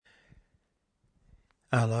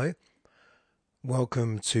Hello,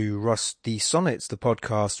 welcome to Rusty Sonnets, the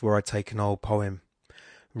podcast where I take an old poem,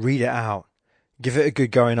 read it out, give it a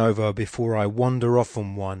good going over before I wander off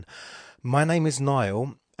on one. My name is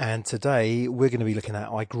Niall, and today we're going to be looking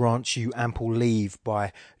at I Grant You Ample Leave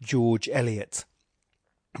by George Eliot.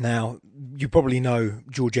 Now, you probably know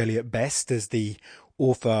George Eliot best as the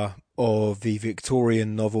author of the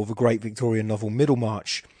great Victorian novel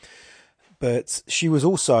Middlemarch, but she was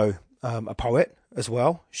also a poet as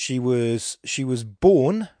well. She was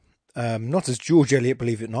born not as George Eliot,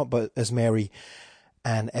 believe it or not, but as Mary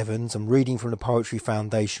Ann Evans. I'm reading from the Poetry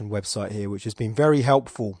Foundation website here, which has been very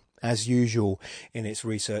helpful as usual in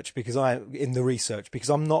research because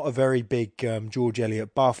I'm not a very big George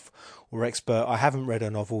Eliot buff or expert. I haven't read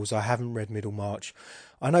her novels. I haven't read Middlemarch.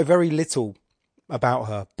 I know very little about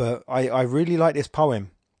her, but I really like this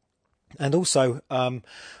poem. And also, I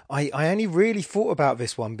only really thought about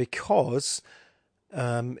this one because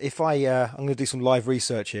I'm going to do some live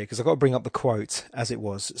research here because I've got to bring up the quote as it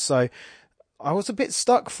was. So I was a bit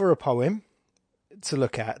stuck for a poem to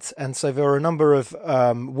look at. And so there are a number of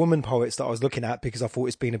woman poets that I was looking at because I thought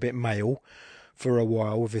it's been a bit male for a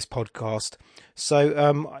while with this podcast.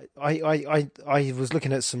 So I was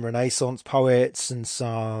looking at some Renaissance poets and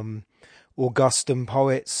some Augustan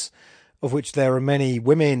poets, of which there are many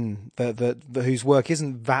women that whose work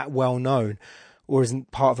isn't that well known or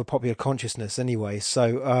isn't part of a popular consciousness anyway.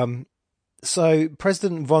 So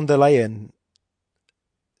President von der Leyen,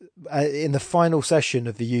 in the final session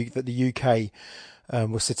of that the UK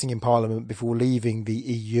was sitting in Parliament before leaving the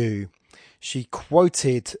EU, she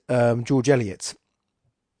quoted George Eliot.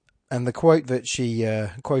 And the quote that she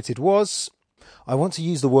quoted was, "I want to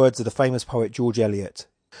use the words of the famous poet George Eliot.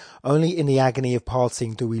 Only in the agony of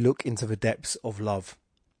parting do we look into the depths of love."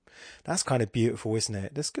 That's kind of beautiful, isn't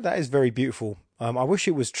it? That is very beautiful. I wish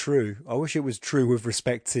it was true. I wish it was true with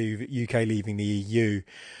respect to UK leaving the EU,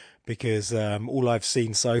 because all I've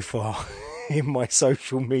seen so far in my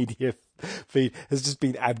social media feed has just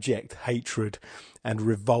been abject hatred and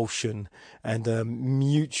revulsion and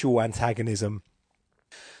mutual antagonism.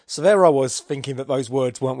 So there I was thinking that those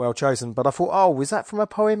words weren't well chosen, but I thought, oh, was that from a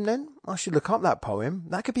poem then? I should look up that poem.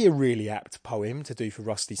 That could be a really apt poem to do for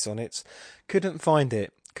Rusty Sonnets. Couldn't find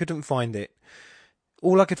it.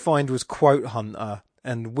 All I could find was Quote Hunter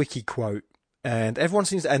and WikiQuote, and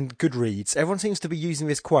Goodreads. Everyone seems to be using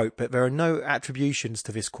this quote, but there are no attributions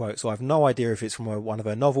to this quote, so I have no idea if it's from one of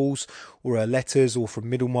her novels or her letters or from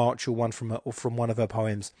Middlemarch or from one of her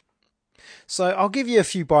poems. So I'll give you a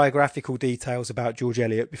few biographical details about George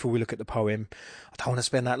Eliot before we look at the poem. I don't want to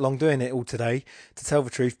spend that long doing it all today, to tell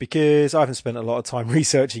the truth, because I haven't spent a lot of time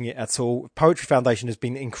researching it at all. Poetry Foundation has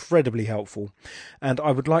been incredibly helpful, and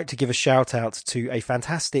I would like to give a shout out to a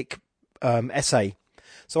fantastic essay.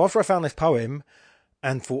 So after I found this poem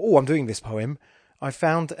and thought, I'm doing this poem, I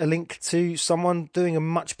found a link to someone doing a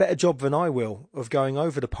much better job than I will of going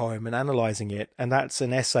over the poem and analysing it, and that's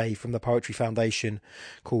an essay from the Poetry Foundation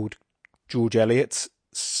called George Eliot,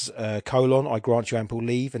 I Grant You Ample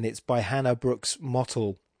Leave, and it's by Hannah Brooks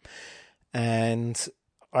Mottle. And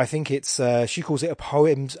I think it's, she calls it a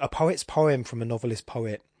poet's poem from a novelist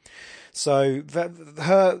poet. So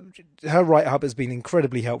her write-up has been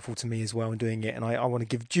incredibly helpful to me as well in doing it, and I want to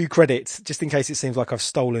give due credit, just in case it seems like I've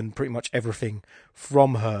stolen pretty much everything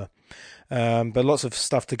from her. But lots of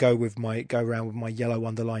stuff to go around with my yellow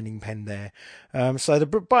underlining pen there. So the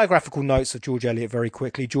biographical notes of George Eliot very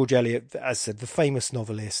quickly. George Eliot, as I said, the famous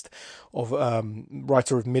novelist,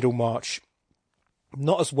 writer of Middlemarch,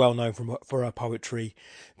 not as well known for her poetry.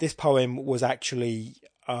 This poem was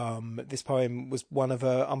one of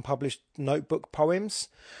her unpublished notebook poems.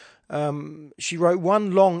 She wrote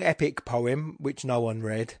one long epic poem, which no one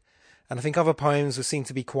read. And I think other poems were seen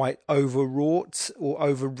to be quite overwrought or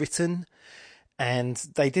overwritten, and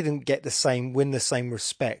they didn't win the same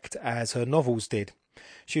respect as her novels did.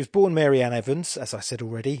 She was born Mary Ann Evans, as I said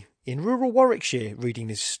already, in rural Warwickshire, reading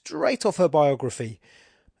this straight off her biography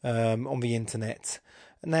on the internet.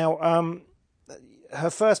 Now, her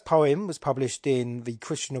first poem was published in the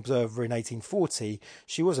Christian Observer in 1840.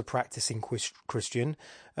 She was a practicing Christian.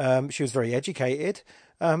 She was very educated.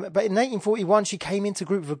 But in 1841, she came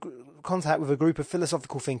into contact with a group of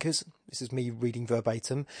philosophical thinkers. This is me reading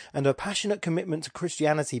verbatim. And her passionate commitment to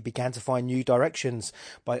Christianity began to find new directions.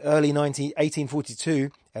 By early 1842,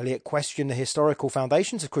 Eliot questioned the historical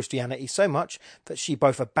foundations of Christianity so much that she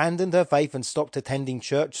both abandoned her faith and stopped attending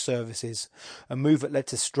church services, a move that led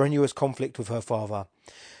to strenuous conflict with her father.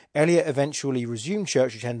 Eliot eventually resumed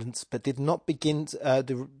church attendance, but did not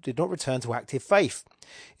return to active faith.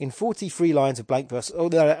 In 43 lines of blank verse. Oh,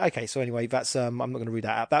 okay. So anyway, that's I'm not going to read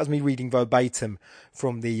that out. That was me reading verbatim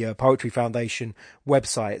from the Poetry Foundation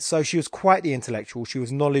website. So she was quite the intellectual. She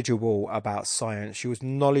was knowledgeable about science. She was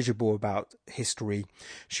knowledgeable about history.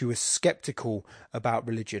 She was skeptical about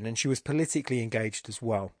religion, and she was politically engaged as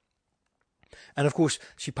well. And of course,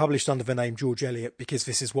 she published under the name George Eliot because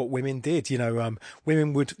this is what women did.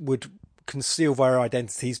 Women would conceal their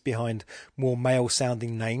identities behind more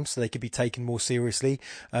male-sounding names so they could be taken more seriously.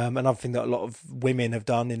 Another thing that a lot of women have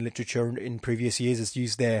done in literature in previous years is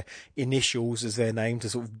use their initials as their name to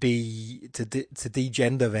sort of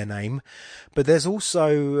de-gender their name. But there's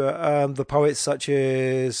also the poets such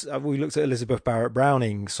as we looked at Elizabeth Barrett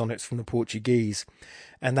Browning's Sonnets from the Portuguese.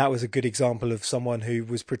 And that was a good example of someone who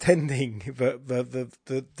was pretending that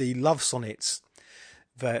the love sonnets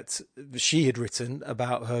that she had written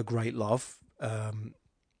about her great love,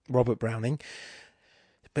 Robert Browning.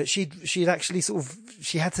 But she'd actually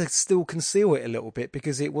she had to still conceal it a little bit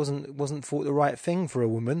because it wasn't thought the right thing for a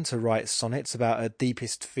woman to write sonnets about her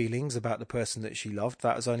deepest feelings about the person that she loved.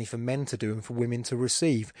 That was only for men to do and for women to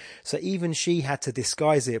receive. So even she had to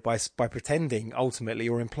disguise it by pretending ultimately,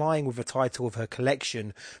 or implying with the title of her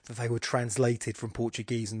collection, that they were translated from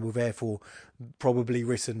Portuguese and were therefore probably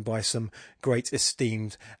written by some great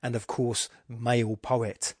esteemed and of course male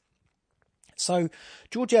poet. So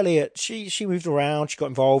George Eliot, she moved around, she got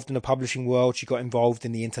involved in the publishing world, she got involved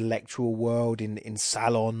in the intellectual world, in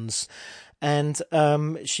salons, and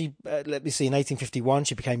she, let me see, in 1851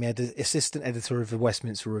 she became assistant editor of the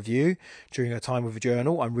Westminster Review during her time with the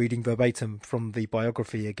journal. I'm reading verbatim from the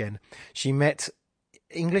biography again. She met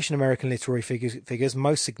English and American literary figures,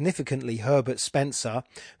 most significantly Herbert Spencer,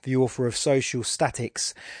 the author of Social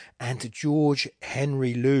Statics, and George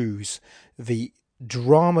Henry Lewes, the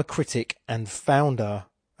drama critic and founder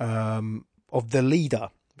of The Leader,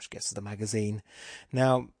 which gets to the magazine.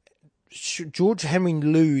 Now, George Henry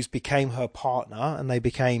Lewes became her partner, and they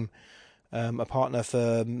became a partner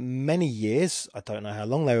for many years. I don't know how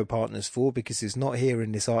long they were partners for because it's not here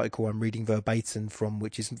in this article I'm reading verbatim from,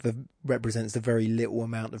 which represents the very little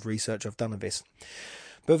amount of research I've done of this.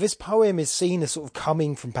 But this poem is seen as sort of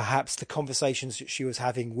coming from perhaps the conversations that she was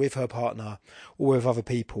having with her partner or with other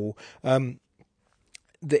people.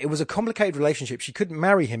 It was a complicated relationship. She couldn't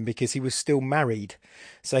marry him because he was still married.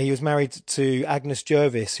 So he was married to Agnes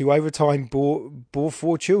Jervis, who over time bore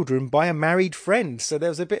 4 children by a married friend. So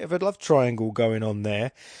there was a bit of a love triangle going on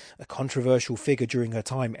there. A controversial figure during her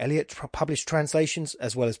time, Eliot published translations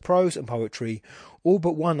as well as prose and poetry, all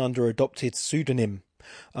but one under adopted pseudonym.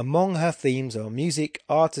 Among her themes are music,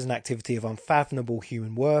 art as an activity of unfathomable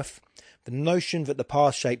human worth, the notion that the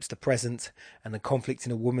past shapes the present, and the conflict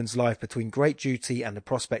in a woman's life between great duty and the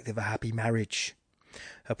prospect of a happy marriage.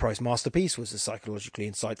 Her prose masterpiece was the psychologically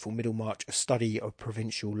insightful Middlemarch, A Study of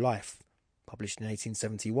Provincial Life, published in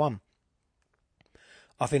 1871.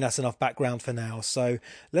 I think that's enough background for now, so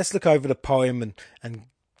let's look over the poem and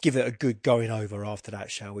give it a good going over after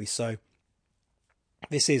that, shall we? So,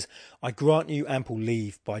 this is I Grant You Ample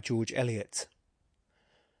Leave by George Eliot.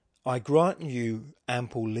 I grant you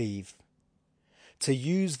ample leave to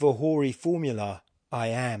use the hoary formula I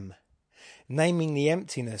am, naming the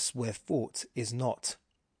emptiness where thought is not,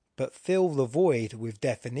 but fill the void with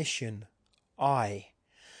definition. I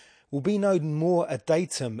will be no more a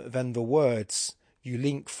datum than the words you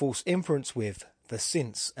link false inference with, the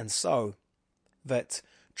since and so, that,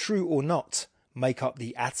 true or not, make up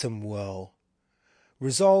the atom whirl.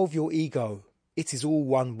 Resolve your ego, it is all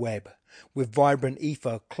one web, with vibrant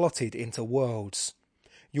ether clotted into worlds.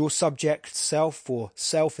 Your subject self or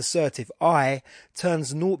self-assertive I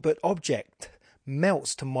turns naught but object,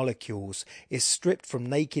 melts to molecules, is stripped from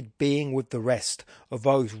naked being with the rest of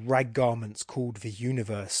those rag garments called the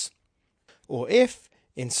universe. Or if,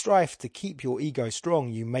 in strife to keep your ego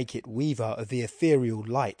strong, you make it weaver of the ethereal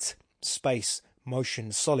light, space,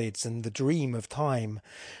 motion, solids, and the dream of time,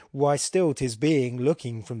 why still 'tis being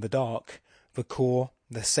looking from the dark, the core,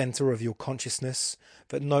 the centre of your consciousness,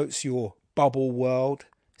 that notes your bubble world,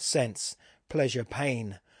 sense, pleasure,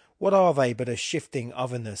 pain. What are they but a shifting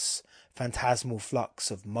otherness, phantasmal flux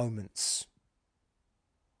of moments?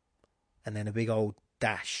 And then a big old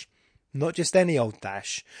dash. Not just any old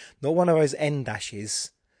dash, not one of those end dashes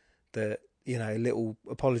that, little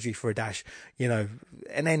apology for a dash. An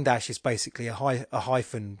end dash is basically a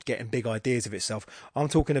hyphen getting big ideas of itself. I'm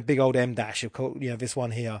talking a big old M dash, of course, this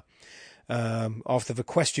one here, after the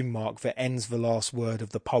question mark that ends the last word of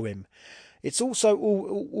the poem. It's also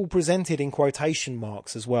all presented in quotation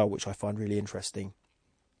marks as well, which I find really interesting.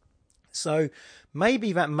 So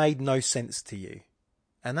maybe that made no sense to you,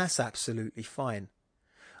 and that's absolutely fine.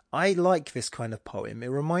 I like this kind of poem. It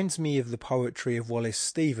reminds me of the poetry of Wallace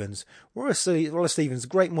Stevens. Wallace Stevens,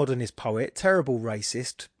 great modernist poet, terrible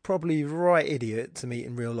racist, probably right idiot to meet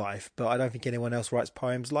in real life, but I don't think anyone else writes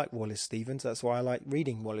poems like Wallace Stevens. That's why I like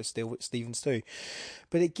reading Wallace Stevens too.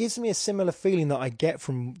 But it gives me a similar feeling that I get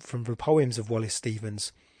from the poems of Wallace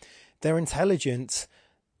Stevens. They're intelligent.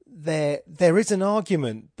 There is an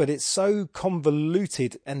argument, but it's so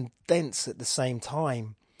convoluted and dense at the same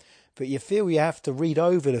time. But you feel you have to read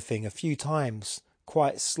over the thing a few times,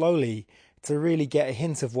 quite slowly, to really get a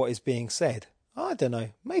hint of what is being said. I don't know.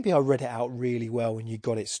 Maybe I read it out really well and you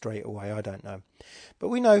got it straight away. I don't know. But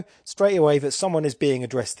we know straight away that someone is being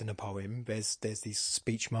addressed in a poem. There's these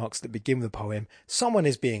speech marks that begin the poem. Someone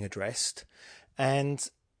is being addressed. And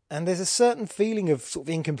there's a certain feeling of sort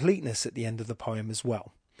of incompleteness at the end of the poem as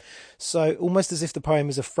well. So almost as if the poem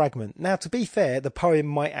is a fragment. Now, to be fair, the poem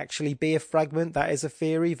might actually be a fragment. That is a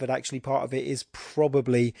theory, that actually part of it is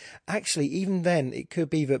probably... Actually, even then, it could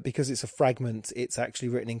be that because it's a fragment, it's actually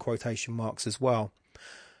written in quotation marks as well.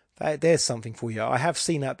 There's something for you. I have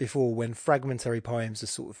seen that before. When fragmentary poems are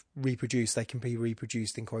sort of reproduced, they can be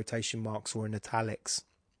reproduced in quotation marks or in italics.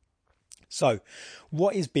 So,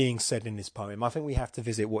 what is being said in this poem? I think we have to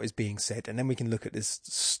visit what is being said, and then we can look at this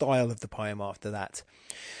style of the poem after that.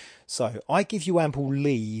 So, I give you ample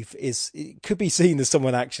leave it could be seen as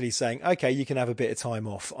someone actually saying, okay, you can have a bit of time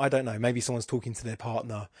off. I don't know, maybe someone's talking to their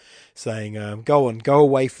partner saying, go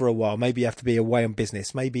away for a while. Maybe you have to be away on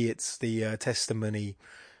business. Maybe it's the testimony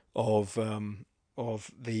of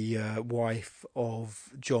the wife of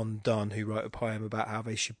John Donne, who wrote a poem about how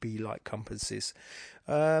they should be like compasses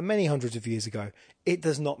many hundreds of years ago. It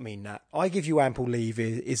does not mean that. I give you ample leave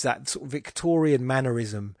is that sort of Victorian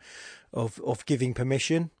mannerism of giving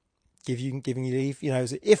permission, giving you leave. You know,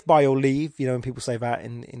 if by your leave, you know, when people say that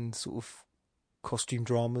in sort of costume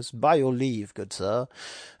dramas, by your leave, good sir.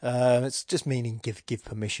 It's just meaning give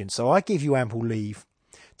permission. So I give you ample leave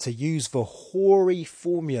to use the hoary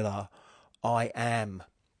formula I am.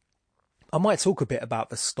 I might talk a bit about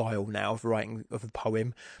the style now of writing of the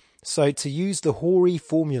poem. So to use the hoary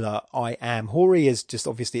formula I am. Hoary is just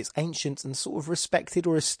obviously it's ancient and sort of respected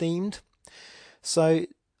or esteemed. So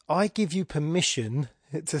I give you permission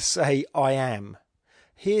to say I am.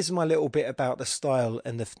 Here's my little bit about the style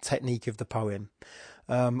and the technique of the poem.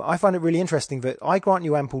 I find it really interesting that I grant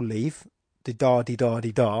you ample leave. Di-da, di-da,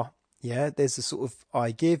 di-da. Yeah, there's a sort of I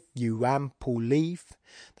give you ample leave.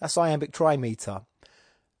 That's iambic trimeter.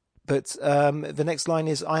 But the next line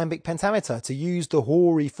is iambic pentameter, to use the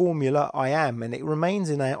hoary formula I am. And it remains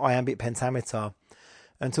in iambic pentameter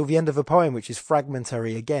until the end of the poem, which is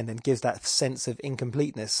fragmentary again and gives that sense of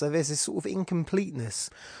incompleteness. So there's this sort of incompleteness.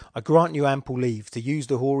 I grant you ample leave to use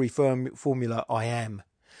the hoary formula I am.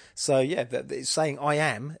 So yeah, it's saying I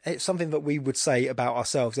am. It's something that we would say about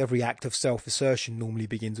ourselves. Every act of self-assertion normally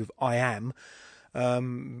begins with I am.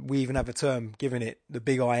 We even have a term giving it, the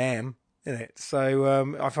big I am, in it.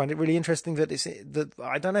 So I find it really interesting that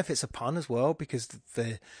I don't know if it's a pun as well, because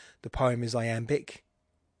the poem is iambic.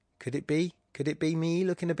 Could it be? Could it be me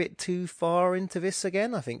looking a bit too far into this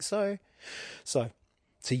again? I think so. So,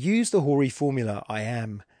 to use the hoary formula I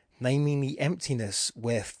am, naming the emptiness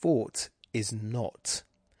where thought is not,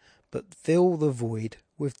 but fill the void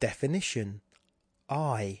with definition,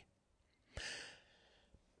 I.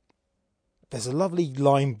 There's a lovely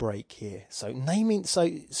line break here.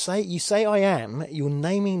 You say I am, you're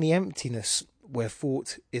naming the emptiness where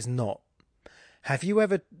thought is not. Have you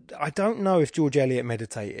ever, I don't know if George Eliot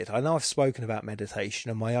meditated. I know I've spoken about meditation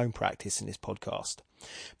and my own practice in this podcast,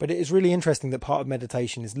 but it is really interesting that part of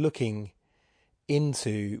meditation is looking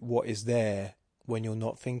into what is there when you're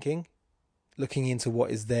not thinking, looking into what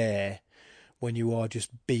is there when you are just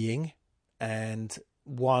being. And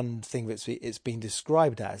one thing that it's been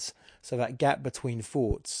described as, so that gap between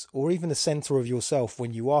thoughts, or even the center of yourself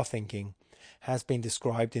when you are thinking, has been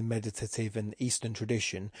described in meditative and Eastern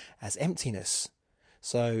tradition as emptiness.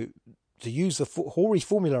 So to use the hoary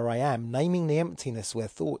formula I am, naming the emptiness where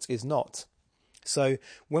thought is not. So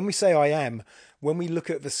when we say I am, when we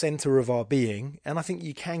look at the center of our being, and I think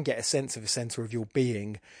you can get a sense of the center of your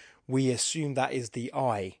being, we assume that is the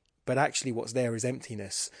I, but actually what's there is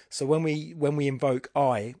emptiness. So when we invoke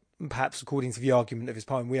I, perhaps according to the argument of his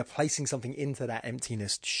poem, we are placing something into that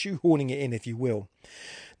emptiness, shoehorning it in, if you will.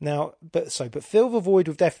 Now, but fill the void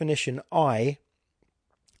with definition I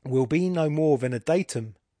will be no more than a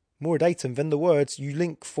datum than the words you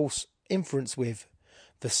link false inference with,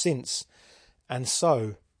 the since, and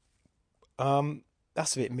so.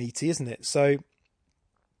 That's a bit meaty, isn't it? So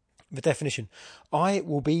The definition: I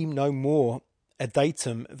will be no more a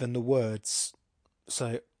datum than the words.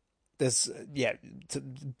 So there's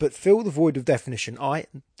but fill the void of definition.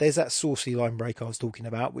 There's that saucy line break I was talking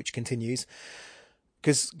about, which continues.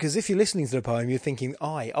 Because if you're listening to the poem, you're thinking,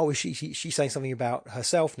 is she's saying something about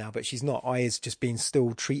herself now, but she's not. I is just being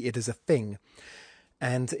still treated as a thing.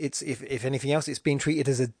 And it's, if anything else, it's being treated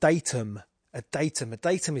as a datum. A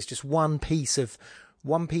datum is just one piece of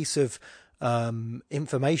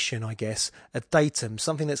information, I guess. A datum,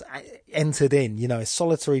 something that's entered in, a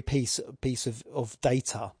solitary piece of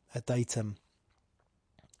data, a datum.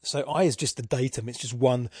 So I is just the datum. It's just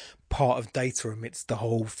one part of data amidst the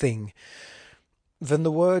whole thing. Then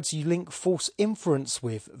the words you link false inference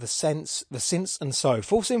with, the since and so.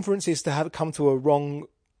 False inference is to have come to a wrong.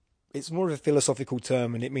 It's more of a philosophical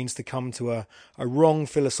term, and it means to come to a wrong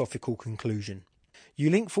philosophical conclusion.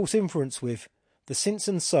 You link false inference with the since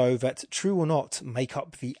and so that, true or not, make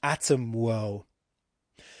up the atom whirl.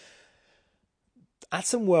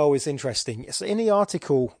 Atom whirl is interesting. So in the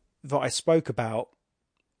article that I spoke about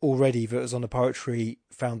already, that was on the Poetry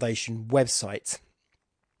Foundation website,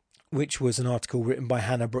 which was an article written by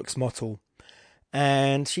Hannah Brooks Mottle,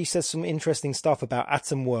 and she says some interesting stuff about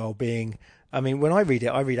atom whirl being. I mean, when I read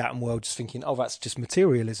atom whirl just thinking, oh, that's just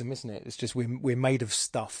materialism, isn't it? It's just we're made of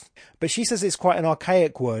stuff. But she says it's quite an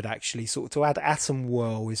archaic word, actually. Sort of to add atom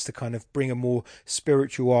whirl is to kind of bring a more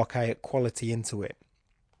spiritual, archaic quality into it.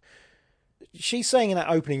 She's saying in that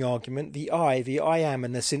opening argument, the I am,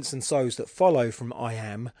 and the since and so's that follow from I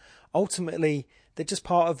am, ultimately they're just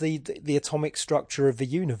part of the atomic structure of the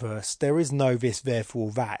universe. There is no this,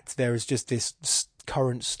 therefore that. There is just this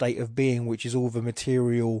current state of being, which is all the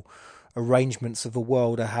material arrangements of the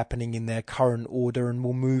world are happening in their current order and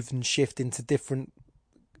will move and shift into different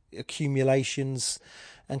accumulations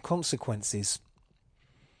and consequences.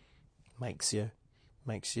 Makes you,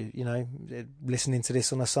 listening to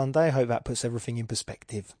this on a Sunday, I hope that puts everything in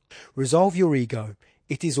perspective. Resolve your ego.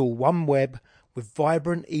 It is all one web with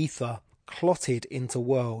vibrant ether clotted into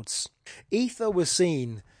worlds. Ether was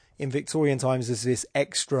seen in Victorian times as this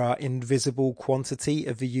extra invisible quantity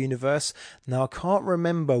of the universe. Now, I can't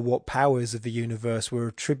remember what powers of the universe were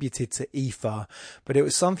attributed to ether, but it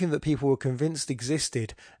was something that people were convinced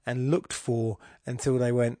existed and looked for until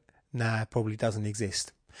they went, nah, it probably doesn't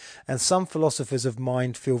exist. And some philosophers of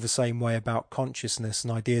mind feel the same way about consciousness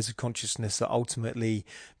and ideas of consciousness, that ultimately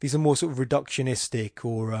these are more sort of reductionistic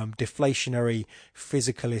or deflationary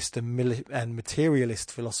physicalist and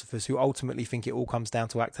materialist philosophers who ultimately think it all comes down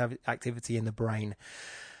to activity in the brain.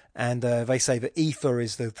 And they say that ether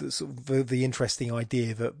is the interesting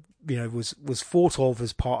idea that was thought of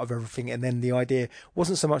as part of everything, and then the idea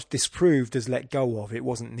wasn't so much disproved as let go of. It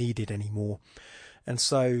wasn't needed anymore. And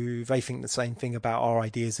so they think the same thing about our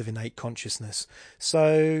ideas of innate consciousness.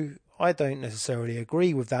 So I don't necessarily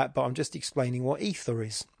agree with that, but I'm just explaining what ether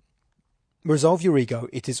is. Resolve your ego.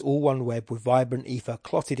 It is all one web with vibrant ether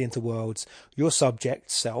clotted into worlds. Your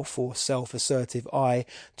subject, self or self-assertive I,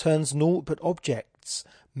 turns naught but objects,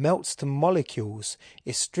 melts to molecules,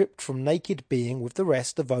 is stripped from naked being with the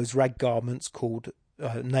rest of those rag garments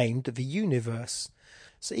named the universe.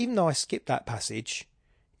 So even though I skipped that passage,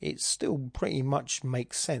 it still pretty much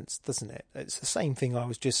makes sense, doesn't it? It's the same thing I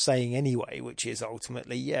was just saying anyway, which is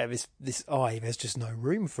ultimately, this I, there's just no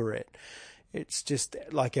room for it. It's just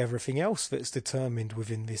like everything else that's determined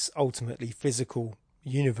within this ultimately physical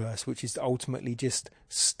universe, which is ultimately just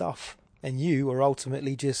stuff. And you are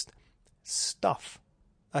ultimately just stuff.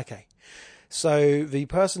 Okay. So the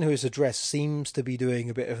person who is addressed seems to be doing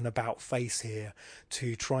a bit of an about face here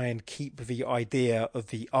to try and keep the idea of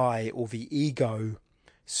the I or the ego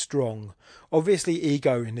strong. Obviously,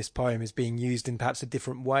 ego in this poem is being used in perhaps a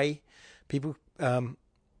different way. People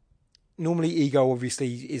normally, ego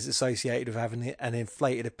obviously is associated with having an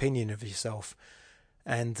inflated opinion of yourself,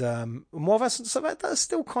 and more of us. So that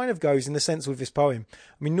still kind of goes in the sense with this poem.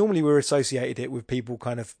 I mean, normally we're associated it with people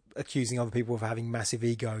kind of accusing other people of having massive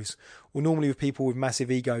egos, or normally with people with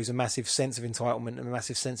massive egos, a massive sense of entitlement and a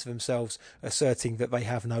massive sense of themselves asserting that they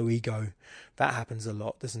have no ego. That happens a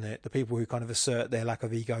lot, doesn't it? The people who kind of assert their lack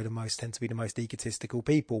of ego the most tend to be the most egotistical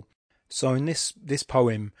people. So in this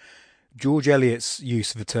poem, George Eliot's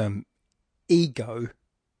use of the term ego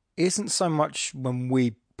isn't so much when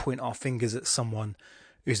we point our fingers at someone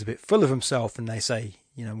who's a bit full of himself and they say,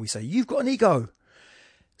 we say, you've got an ego.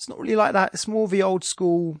 It's not really like that. It's more the old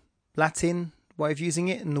school Latin way of using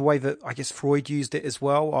it, and the way that I guess Freud used it as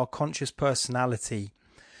well. Our conscious personality.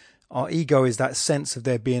 Our ego is that sense of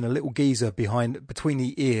there being a little geezer between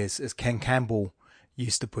the ears, as Ken Campbell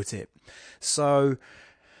used to put it. So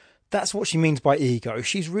that's what she means by ego.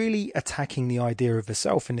 She's really attacking the idea of the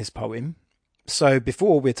self in this poem. So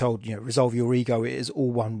before we're told, resolve your ego, it is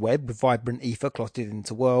all one web with vibrant ether clotted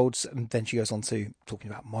into worlds. And then she goes on to talking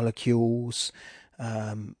about molecules,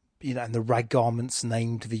 and the rag garments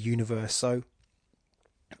named the universe. So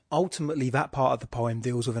ultimately that part of the poem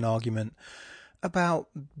deals with an argument about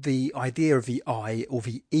the idea of the I, or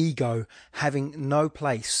the ego, having no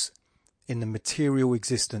place in the material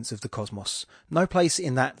existence of the cosmos. No place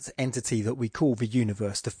in that entity that we call the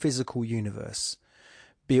universe, the physical universe.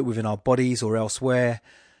 Be it within our bodies or elsewhere,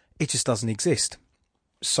 it just doesn't exist.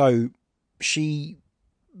 So she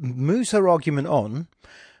moves her argument on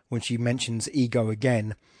when she mentions ego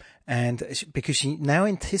again, and because she now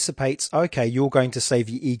anticipates, okay, you're going to say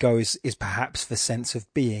the ego is perhaps the sense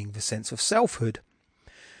of being, the sense of selfhood.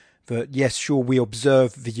 That yes, sure, we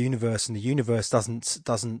observe the universe, and the universe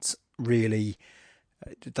doesn't really,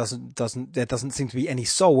 there doesn't seem to be any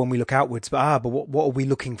soul when we look outwards. But what are we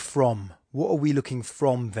looking from? What are we looking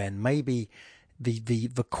from then? Maybe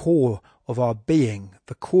the core of our being,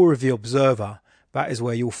 the core of the observer, that is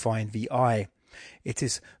where you'll find the I. It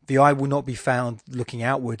is the I will not be found looking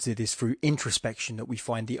outwards. It is through introspection that we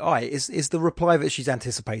find the I. Is the reply that she's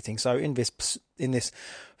anticipating. So in this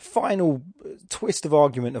final twist of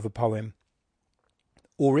argument of a poem,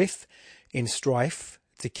 or if in strife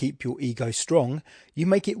to keep your ego strong, you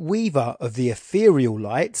make it weaver of the ethereal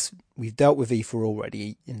light. We've dealt with ether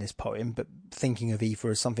already in this poem, but thinking of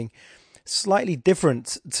ether as something slightly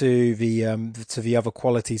different to the other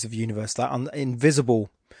qualities of the universe, that invisible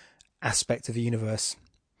aspect of the universe.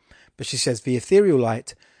 But she says, the ethereal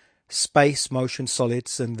light, space, motion,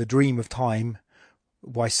 solids, and the dream of time,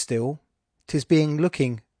 why still? Let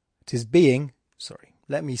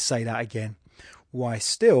me say that again. Why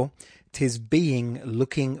still? 'Tis being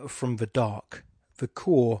looking from the dark, the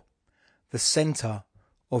core, the centre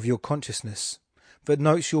of your consciousness, that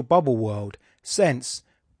notes your bubble world, sense,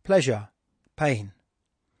 pleasure, pain.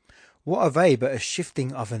 What are they but a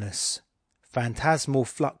shifting otherness, phantasmal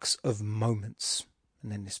flux of moments?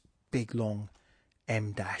 And then this big long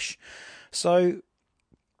M dash. So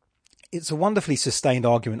it's a wonderfully sustained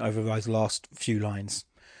argument over those last few lines.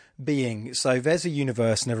 Being, so there's a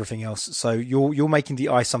universe and everything else. So you're making the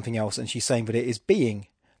I something else, and she's saying that it is being,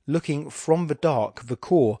 looking from the dark, the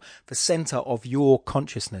core, the centre of your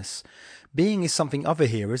consciousness. Being is something other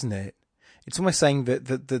here, isn't it? It's almost saying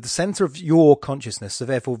that the centre of your consciousness, so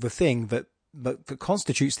therefore the thing that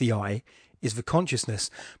constitutes the I, is the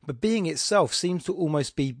consciousness. But being itself seems to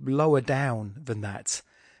almost be lower down than that.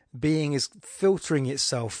 Being is filtering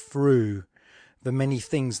itself through the many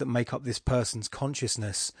things that make up this person's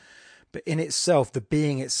consciousness. But in itself, the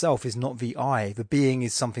being itself is not the I. The being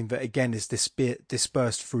is something that, again, is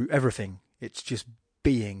dispersed through everything. It's just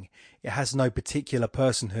being. It has no particular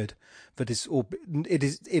personhood.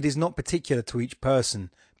 It is not particular to each person,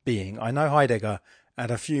 being. I know Heidegger had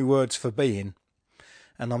a few words for being,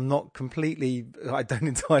 and I don't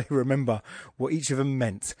entirely remember what each of them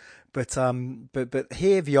meant. But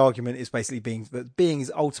here the argument is basically that being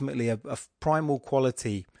is ultimately a primal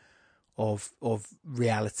quality of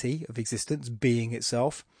reality, of existence, being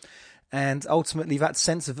itself. And ultimately that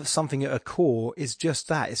sense of something at a core is just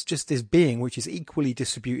that. It's just this being which is equally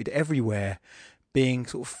distributed everywhere, being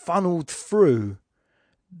sort of funneled through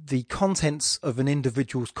the contents of an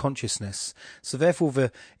individual's consciousness. So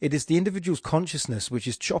therefore it is the individual's consciousness which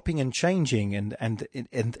is chopping and changing and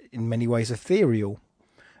in many ways ethereal.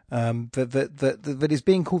 That is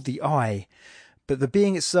being called the I, but the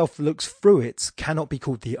being itself that looks through it cannot be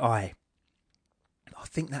called the I. I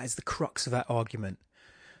think that is the crux of that argument.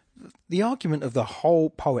 The argument of the whole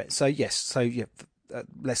poet.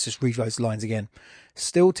 Let's just read those lines again.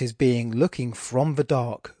 Still 'tis being looking from the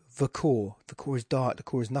dark, the core. The core is dark, the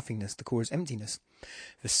core is nothingness, the core is emptiness.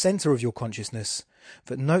 The centre of your consciousness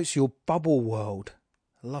that notes your bubble world.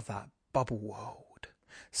 I love that, bubble world.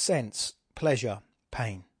 Sense, pleasure,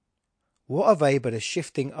 pain. What are they but a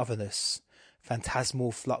shifting otherness,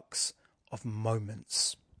 phantasmal flux of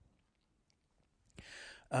moments?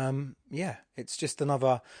 It's just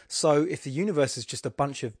another. So if the universe is just a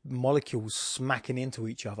bunch of molecules smacking into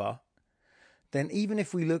each other, then even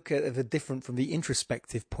if we look at the different from the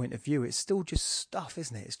introspective point of view, it's still just stuff,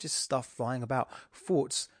 isn't it? It's just stuff flying about,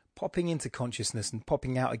 thoughts popping into consciousness and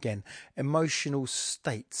popping out again, emotional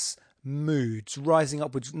states, moods rising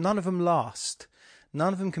upwards. None of them last.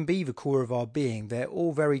 None of them can be the core of our being. They're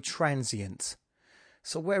all very transient.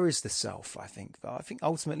 So where is the self, I think? I think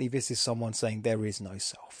ultimately this is someone saying there is no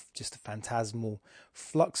self, just a phantasmal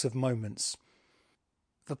flux of moments.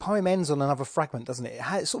 The poem ends on another fragment, doesn't it?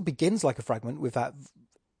 It sort of begins like a fragment with that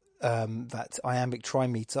that iambic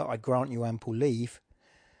trimeter, I grant you ample leave,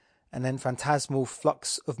 and then phantasmal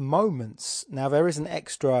flux of moments. Now there is an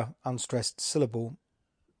extra unstressed syllable,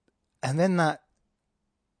 and then that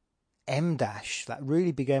M dash, that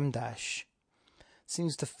really big M dash,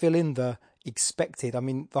 seems to fill in the expected. I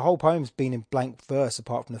mean, the whole poem's been in blank verse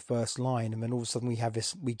apart from the first line, and then all of a sudden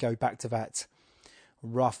we go back to that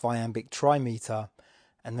rough iambic trimeter,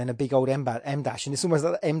 and then a big old M dash, and it's almost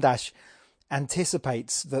like the M dash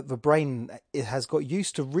anticipates that the brain has got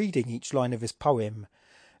used to reading each line of this poem,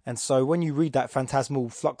 and so when you read that phantasmal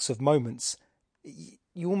flux of moments,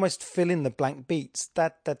 you almost fill in the blank beats. Da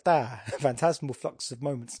da da, phantasmal flux of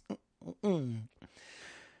moments.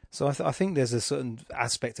 So I think there's a certain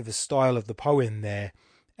aspect of the style of the poem there,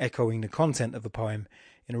 echoing the content of the poem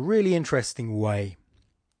in a really interesting way.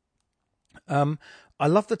 I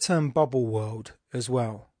love the term bubble world as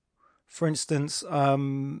well. For instance,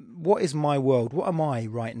 what is my world? What am I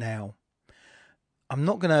right now? I'm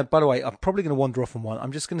not going to, by the way, I'm probably going to wander off on one.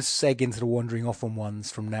 I'm just going to seg into the wandering off on ones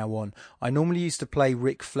from now on. I normally used to play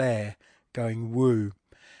Ric Flair going woo.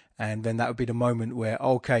 And then that would be the moment where,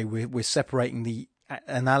 okay, we're separating the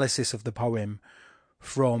analysis of the poem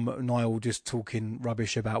from Niall just talking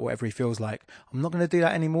rubbish about whatever he feels like. I'm not going to do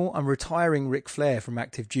that anymore. I'm retiring Ric Flair from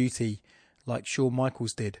active duty like Shawn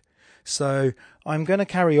Michaels did. So I'm going to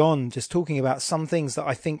carry on just talking about some things that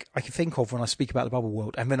I think I can think of when I speak about the bubble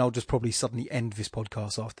world, and then I'll just probably suddenly end this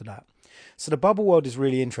podcast after that. So the bubble world is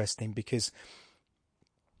really interesting because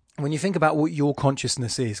when you think about what your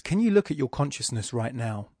consciousness is, can you look at your consciousness right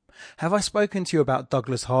now? Have I spoken to you about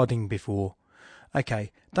Douglas Harding before?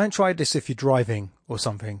 Okay, don't try this if you're driving or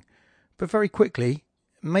something, but very quickly,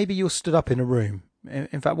 maybe you're stood up in a room.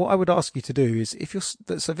 In fact, what I would ask you to do is, if you're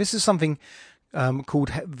so, this is something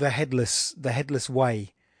called the Headless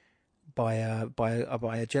Way by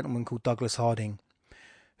a gentleman called Douglas Harding,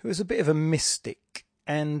 who is a bit of a mystic.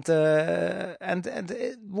 And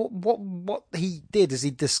what he did is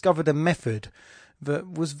he discovered a method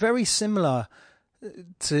that was very similar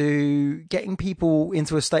to getting people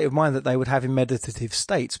into a state of mind that they would have in meditative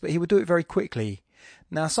states, but he would do it very quickly.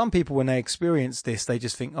 Now, some people, when they experience this, they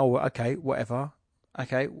just think, oh, okay, whatever.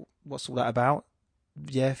 Okay, what's all that about?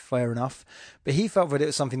 Yeah, fair enough. But he felt that it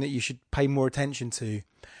was something that you should pay more attention to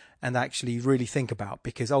and actually really think about,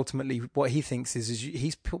 because ultimately what he thinks is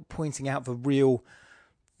he's pointing out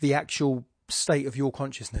the actual state of your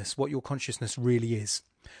consciousness, what your consciousness really is.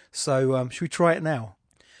 So should we try it now?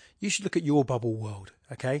 You should look at your bubble world,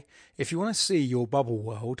 okay? If you want to see your bubble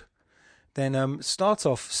world, then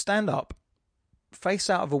stand up, face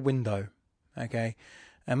out of a window, okay?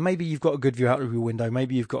 And maybe you've got a good view out of your window.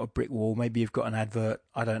 Maybe you've got a brick wall. Maybe you've got an advert.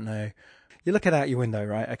 I don't know. You're looking out your window,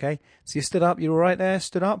 right? Okay. So you stood up. You're all right there?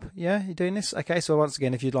 Stood up? Yeah? You're doing this? Okay. So once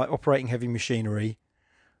again, if you'd like operating heavy machinery,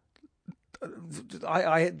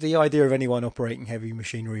 the idea of anyone operating heavy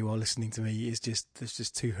machinery while listening to me is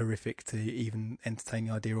just too horrific to even entertain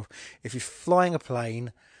the idea of. If you're flying a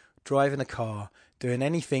plane, driving a car, doing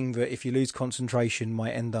anything that if you lose concentration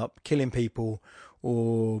might end up killing people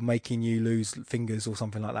or making you lose fingers or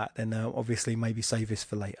something like that, then obviously maybe save this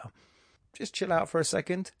for later. Just chill out for a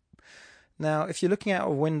second. Now, if you're looking out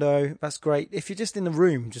a window, that's great. If you're just in the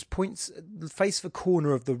room, just face the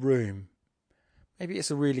corner of the room. Maybe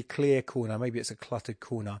it's a really clear corner. Maybe it's a cluttered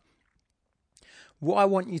corner. What I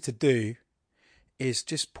want you to do is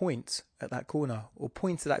just point at that corner or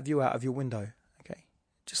point to that view out of your window. Okay,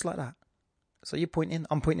 just like that. So you're pointing.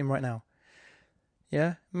 I'm pointing right now.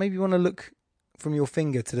 Yeah, maybe you want to look from your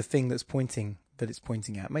finger to the thing that it's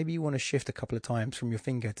pointing at. Maybe you want to shift a couple of times from your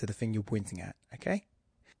finger to the thing you're pointing at. Okay.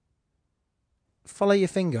 Follow your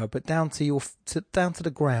finger, but down to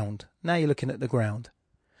the ground. Now you're looking at the ground.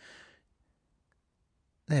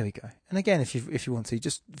 There we go. And again, if you want to,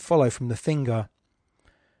 just follow from the finger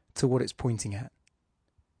to what it's pointing at.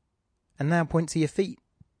 And now point to your feet.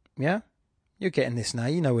 Yeah? You're getting this now.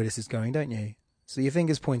 You know where this is going, don't you? So your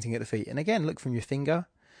finger's pointing at the feet. And again, look from your finger.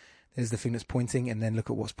 There's the thing that's pointing, and then look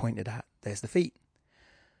at what's pointed at. There's the feet.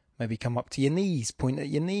 Maybe come up to your knees. Point at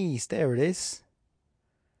your knees. There it is.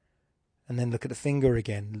 And then look at the finger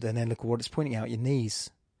again. And then look at what it's pointing out, your knees.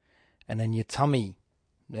 And then your tummy.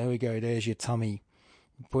 There we go. There's your tummy.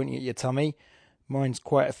 Pointing at your tummy. Mine's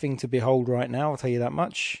quite a thing to behold right now, I'll tell you that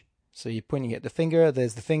much. So you're pointing at the finger,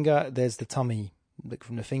 there's the tummy. Look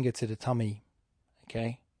from the finger to the tummy.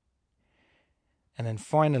 Okay? And then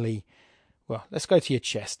finally, well, let's go to your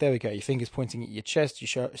chest. There we go. Your finger's pointing at your chest,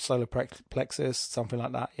 your solar plexus, something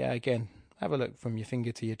like that. Yeah, again, have a look from your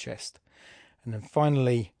finger to your chest. And then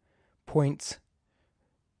finally, point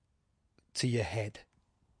to your head.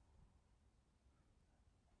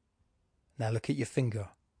 Now look at your finger.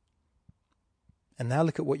 And now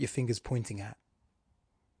look at what your finger's pointing at.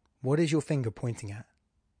 What is your finger pointing at?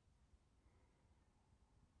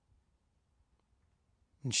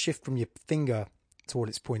 And shift from your finger to what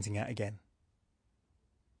it's pointing at again.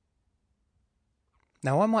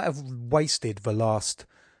 Now, I might have wasted the last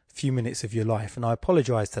few minutes of your life, and I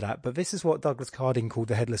apologise to that, but this is what Douglas Carding called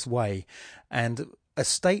the headless way. And a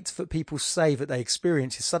state that people say that they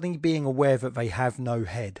experience is suddenly being aware that they have no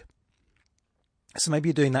head. So maybe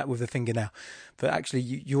you're doing that with the finger now, that actually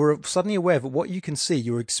you're suddenly aware that what you can see,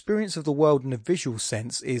 your experience of the world in a visual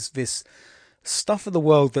sense, is this stuff of the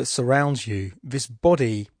world that surrounds you, this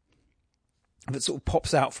body that sort of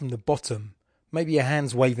pops out from the bottom, maybe your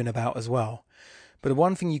hands waving about as well. But the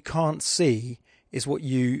one thing you can't see is what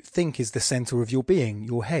you think is the centre of your being,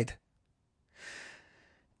 your head.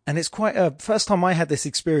 And it's quite first time I had this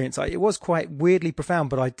experience, it was quite weirdly profound,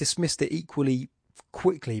 but I dismissed it equally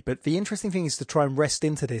quickly. But the interesting thing is to try and rest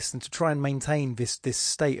into this and to try and maintain this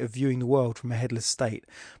state of viewing the world from a headless state.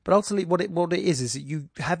 But ultimately what it is that you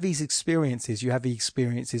have these experiences. You have the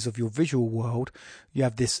experiences of your visual world. You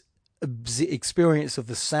have this experience of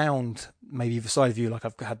the sound, maybe the side of you, like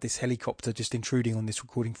I've had this helicopter just intruding on this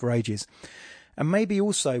recording for ages. And maybe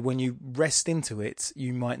also when you rest into it,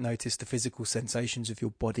 you might notice the physical sensations of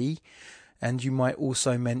your body. And you might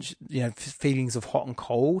also mention, feelings of hot and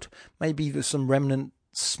cold. Maybe there's some remnant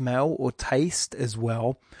smell or taste as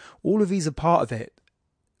well. All of these are part of it.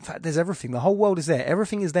 In fact, there's everything. The whole world is there.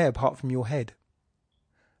 Everything is there apart from your head.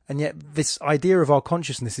 And yet this idea of our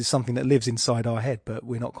consciousness is something that lives inside our head, but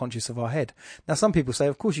we're not conscious of our head. Now, some people say,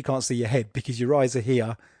 of course you can't see your head because your eyes are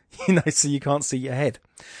here, so you can't see your head.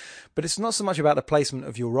 But it's not so much about the placement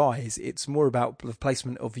of your eyes. It's more about the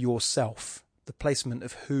placement of yourself. The placement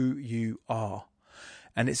of who you are.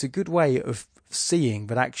 And it's a good way of seeing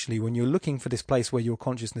that actually when you're looking for this place where your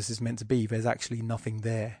consciousness is meant to be, there's actually nothing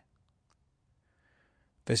there.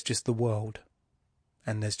 There's just the world.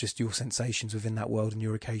 And there's just your sensations within that world and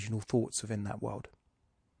your occasional thoughts within that world.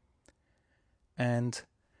 And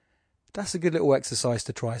that's a good little exercise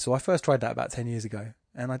to try. So I first tried that about 10 years ago.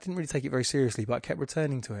 And I didn't really take it very seriously, but I kept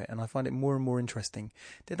returning to it, and I find it more and more interesting.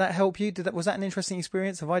 Did that help you? Was that an interesting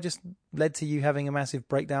experience? Have I just led to you having a massive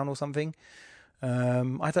breakdown or something?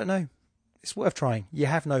 I don't know. It's worth trying. You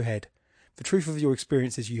have no head. The truth of your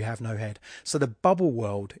experience is you have no head. So the bubble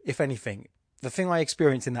world, if anything, the thing I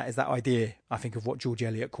experience in that is that idea, I think, of what George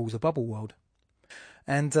Eliot calls a bubble world.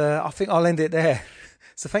 And I think I'll end it there.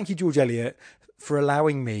 So thank you, George Eliot, for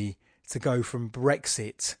allowing me to go from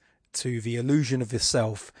Brexit to the illusion of the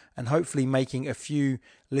self, and hopefully making a few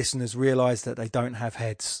listeners realise that they don't have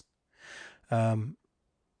heads. If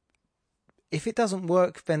it doesn't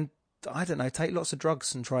work, then, I don't know, take lots of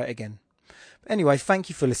drugs and try it again. But anyway, thank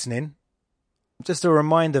you for listening. Just a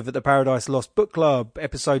reminder that the Paradise Lost Book Club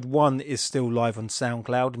episode 1 is still live on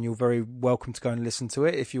SoundCloud, and you're very welcome to go and listen to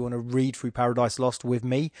it if you want to read through Paradise Lost with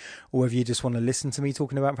me, or if you just want to listen to me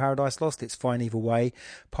talking about Paradise Lost. It's fine either way.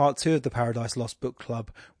 Part 2 of the Paradise Lost Book Club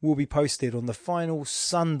will be posted on the final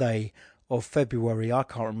Sunday of February. I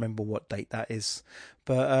can't remember what date that is,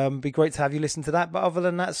 but it'd be great to have you listen to that. But other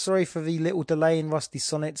than that, sorry for the little delay in Rusty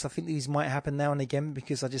Sonnets. I think these might happen now and again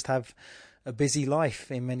because I just have a busy life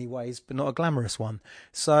in many ways, but not a glamorous one.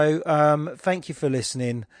 So thank you for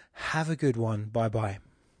listening. Have a good one. Bye bye.